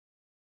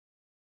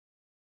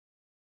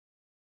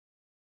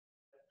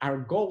our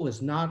goal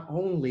is not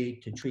only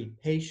to treat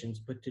patients,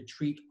 but to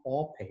treat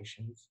all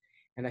patients.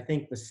 And I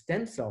think the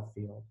stem cell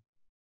field,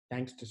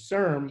 thanks to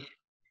CIRM,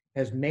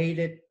 has made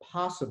it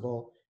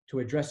possible to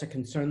address a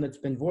concern that's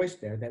been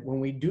voiced there, that when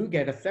we do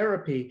get a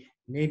therapy,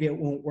 maybe it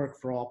won't work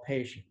for all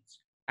patients.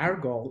 Our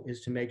goal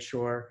is to make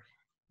sure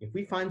if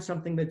we find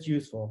something that's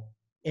useful,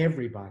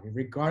 everybody,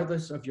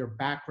 regardless of your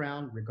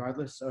background,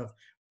 regardless of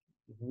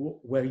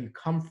where you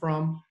come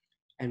from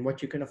and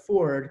what you can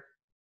afford,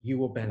 you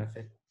will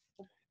benefit.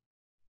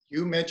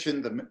 You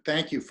mentioned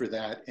thank you for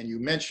that. And you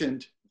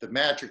mentioned the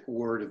magic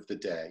word of the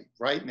day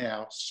right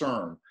now,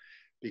 CIRM,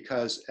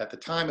 because at the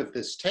time of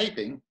this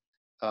taping,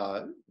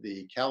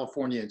 the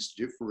California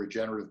Institute for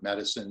Regenerative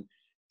Medicine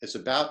is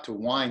about to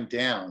wind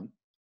down,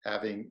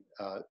 having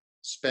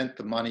spent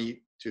the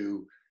money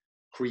to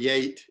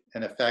create,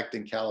 in effect,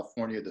 in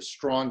California, the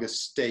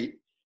strongest state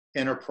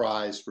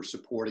enterprise for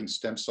supporting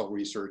stem cell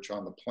research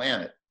on the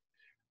planet.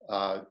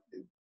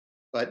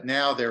 But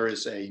now there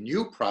is a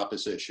new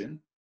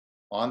proposition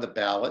on the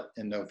ballot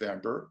in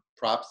November,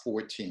 Prop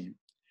 14.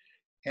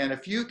 And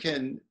if you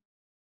can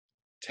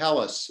tell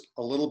us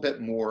a little bit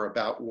more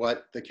about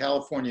what the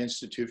California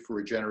Institute for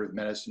Regenerative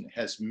Medicine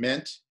has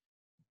meant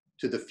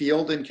to the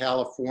field in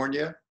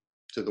California,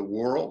 to the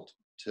world,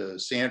 to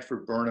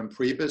Sanford, Burnham,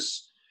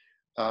 Priebus.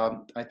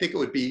 I think it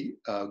would be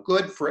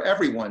good for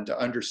everyone to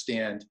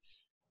understand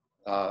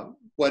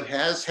what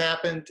has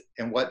happened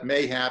and what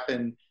may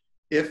happen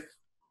if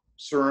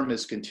CIRM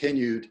is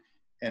continued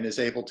and is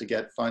able to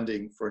get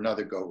funding for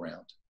another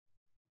go-round.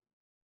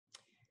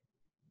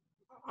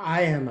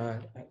 I am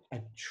a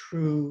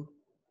true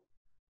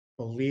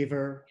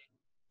believer,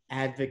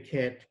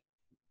 advocate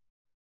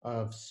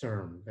of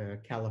CIRM, the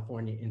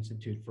California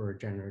Institute for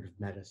Regenerative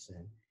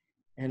Medicine.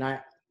 And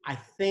I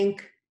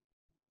think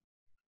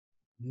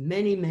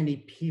many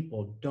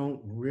people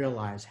don't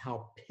realize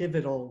how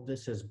pivotal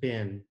this has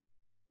been,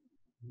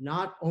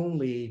 not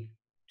only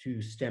to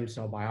stem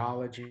cell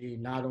biology,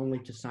 not only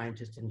to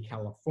scientists in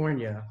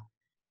California,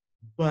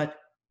 but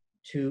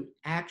to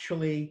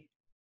actually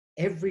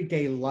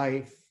everyday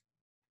life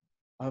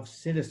of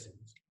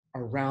citizens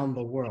around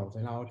the world.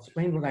 And I'll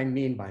explain what I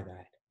mean by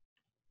that.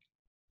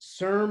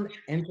 CIRM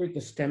entered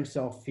the stem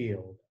cell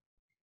field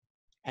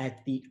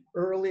at the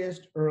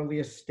earliest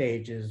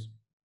stages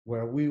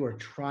where we were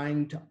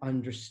trying to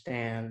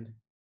understand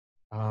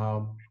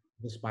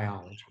this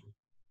biology.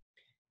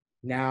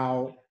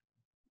 Now,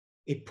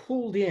 it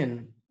pulled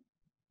in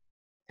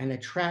and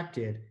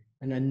attracted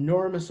an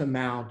enormous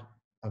amount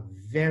of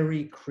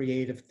very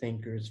creative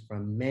thinkers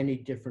from many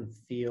different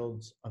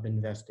fields of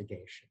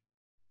investigation.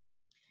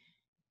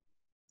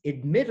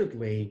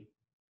 Admittedly,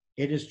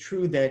 it is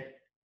true that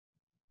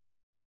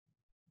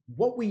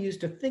what we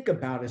used to think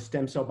about as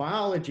stem cell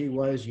biology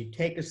was you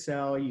take a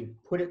cell, you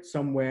put it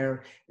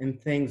somewhere,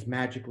 and things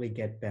magically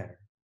get better.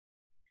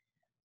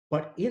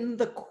 But in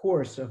the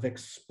course of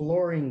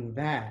exploring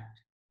that,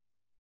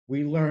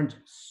 we learned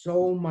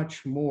so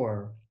much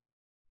more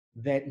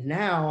that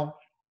now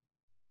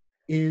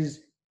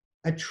is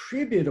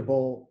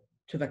attributable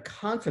to the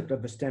concept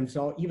of the stem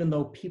cell, even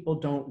though people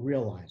don't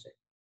realize it.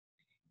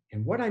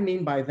 And what I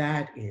mean by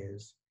that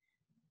is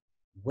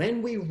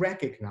when we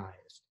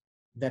recognized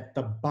that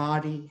the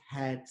body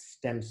had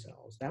stem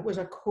cells, that was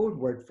a code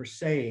word for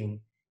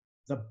saying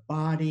the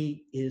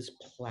body is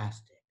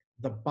plastic,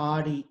 the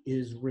body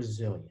is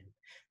resilient,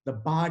 the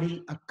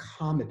body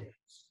accommodates.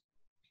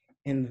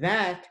 And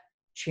that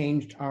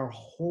changed our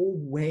whole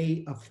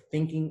way of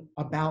thinking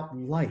about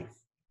life,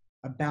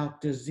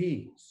 about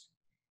disease.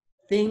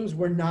 Things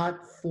were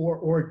not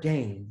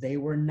foreordained, they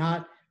were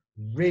not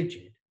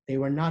rigid, they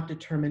were not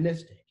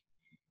deterministic.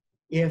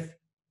 If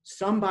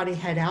somebody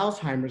had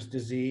Alzheimer's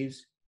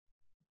disease,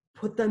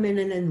 put them in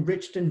an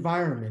enriched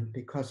environment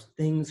because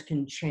things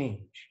can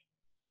change.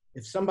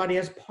 If somebody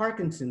has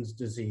Parkinson's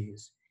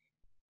disease,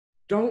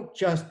 don't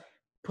just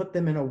put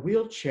them in a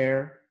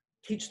wheelchair,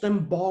 teach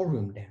them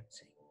ballroom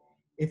dancing.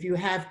 If you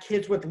have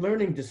kids with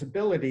learning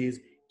disabilities,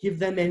 give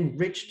them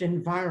enriched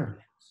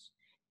environments,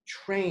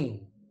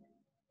 train,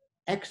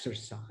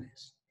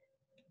 exercise.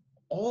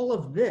 All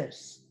of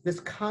this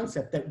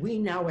concept that we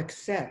now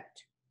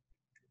accept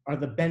are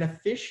the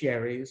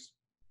beneficiaries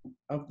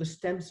of the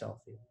stem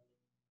cell field.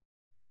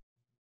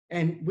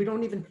 And we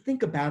don't even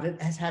think about it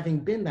as having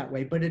been that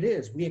way, but it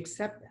is. We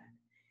accept that.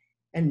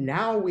 And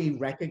now we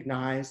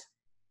recognize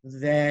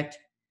that,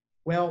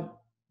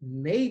 well,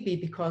 maybe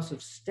because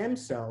of stem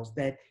cells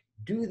that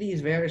do these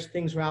various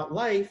things throughout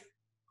life,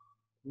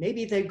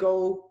 maybe they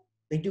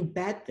do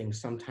bad things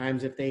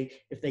sometimes if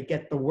they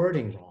get the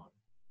wording wrong.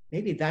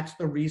 Maybe that's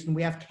the reason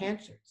we have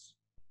cancers.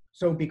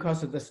 So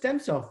because of the stem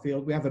cell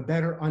field, we have a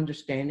better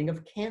understanding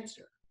of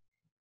cancer.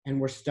 And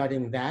we're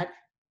studying that.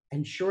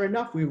 And sure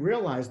enough, we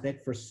realize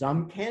that for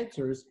some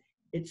cancers,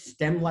 it's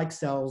stem-like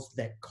cells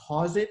that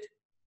cause it.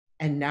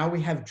 And now we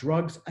have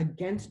drugs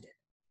against it.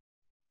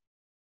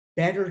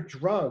 Better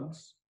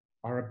drugs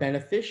are a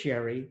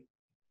beneficiary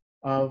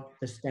of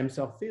the stem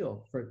cell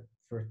field for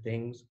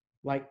things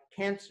like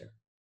cancer.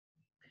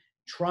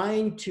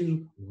 Trying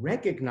to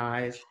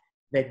recognize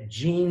that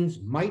genes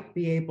might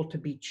be able to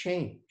be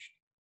changed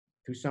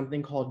through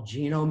something called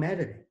genome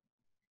editing.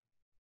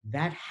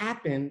 That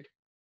happened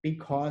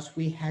because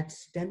we had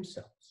stem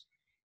cells,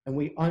 and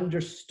we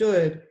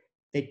understood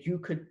that you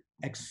could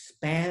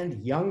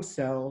expand young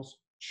cells,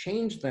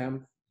 change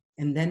them,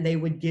 and then they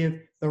would give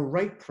the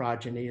right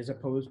progeny as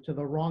opposed to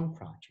the wrong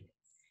progeny.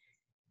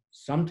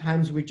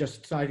 Sometimes we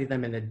just study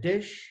them in a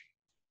dish.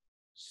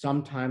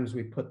 Sometimes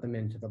we put them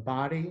into the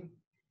body.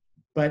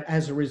 But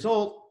as a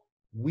result,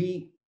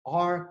 we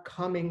are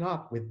coming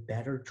up with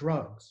better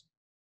drugs,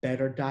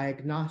 better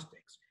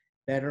diagnostics,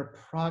 better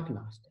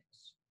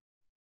prognostics,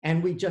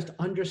 and we just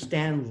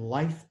understand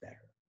life better.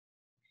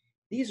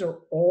 These are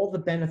all the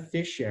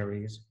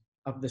beneficiaries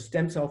of the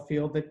stem cell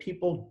field that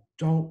people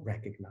don't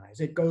recognize.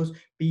 It goes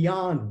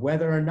beyond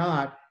whether or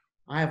not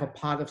I have a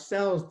pot of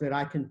cells that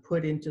I can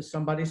put into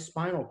somebody's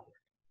spinal cord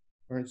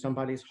or in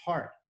somebody's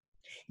heart.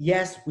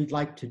 Yes, we'd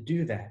like to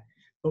do that,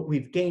 but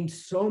we've gained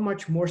so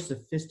much more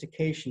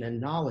sophistication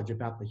and knowledge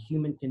about the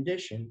human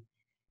condition,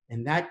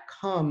 and that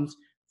comes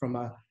from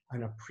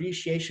an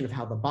appreciation of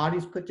how the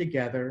body's put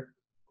together,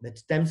 that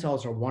stem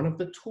cells are one of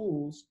the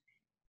tools,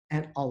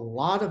 and a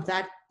lot of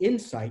that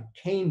insight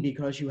came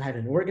because you had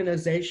an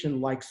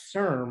organization like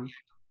CIRM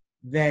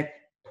that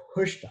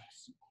pushed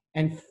us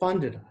and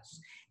funded us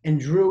and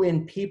drew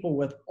in people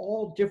with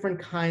all different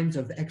kinds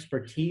of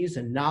expertise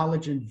and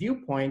knowledge and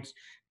viewpoints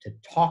to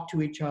talk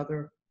to each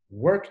other,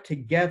 work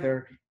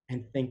together,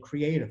 and think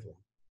creatively.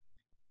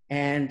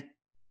 And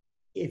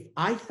if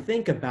I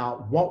think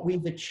about what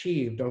we've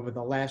achieved over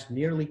the last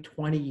nearly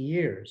 20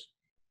 years,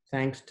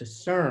 thanks to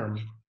CIRM,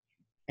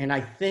 and I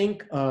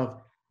think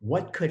of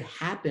what could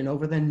happen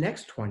over the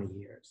next 20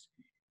 years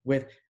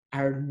with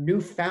our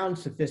newfound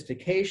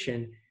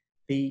sophistication,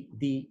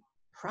 the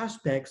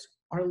prospects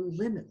are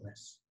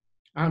limitless.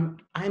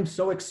 I'm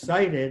so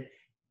excited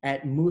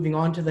at moving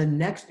on to the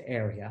next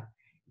area,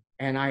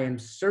 and I am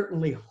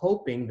certainly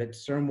hoping that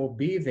CIRM will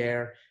be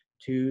there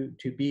to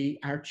be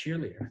our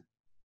cheerleader.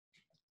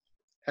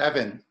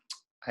 Evan,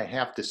 I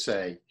have to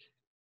say,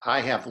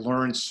 I have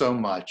learned so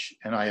much,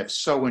 and I have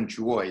so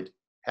enjoyed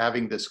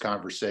having this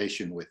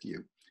conversation with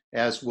you,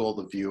 as will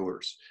the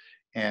viewers.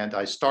 And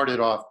I started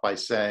off by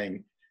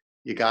saying,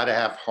 you got to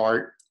have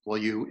heart. Well,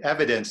 you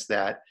evidence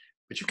that,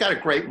 but you've got a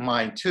great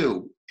mind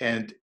too.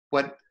 And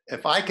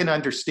if I can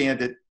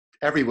understand it,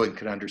 everyone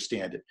can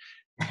understand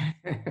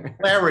it.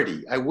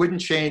 Clarity, I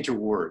wouldn't change a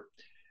word.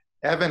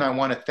 Evan, I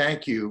want to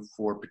thank you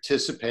for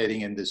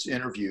participating in this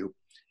interview.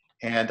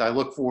 And I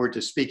look forward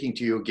to speaking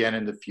to you again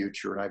in the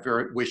future. And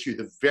I wish you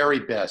the very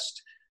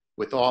best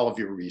with all of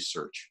your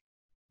research.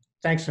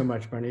 Thanks so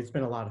much, Bernie. It's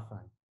been a lot of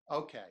fun.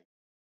 Okay.